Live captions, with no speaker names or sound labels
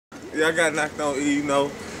Yeah, I got knocked on E, you know.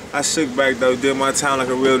 I shook back though, did my time like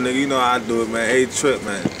a real nigga. You know how I do it, man. A-trip,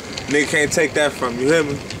 man. Nigga can't take that from you, hear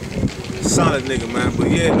me? Solid nigga, man.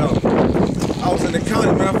 But yeah, though. I was in the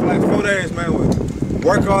county, man, for like 4 days, man. With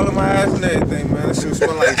work all in my ass and everything, man. That shit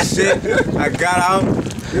smelled like shit. I got out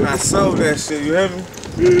and I sold that shit, you hear me?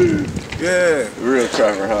 Yeah. Real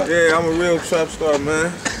trapper, huh? Yeah, I'm a real trap star,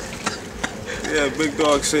 man. Yeah, big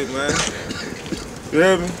dog shit, man. You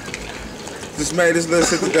hear me? Just made this little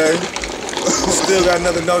shit today. Still got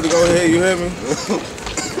another note to go ahead, you hear me?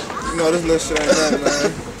 You know, this little shit ain't nothing,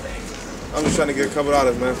 man. I'm just trying to get a couple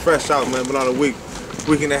dollars, man. Fresh out, man, been on a week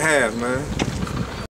and a half, man.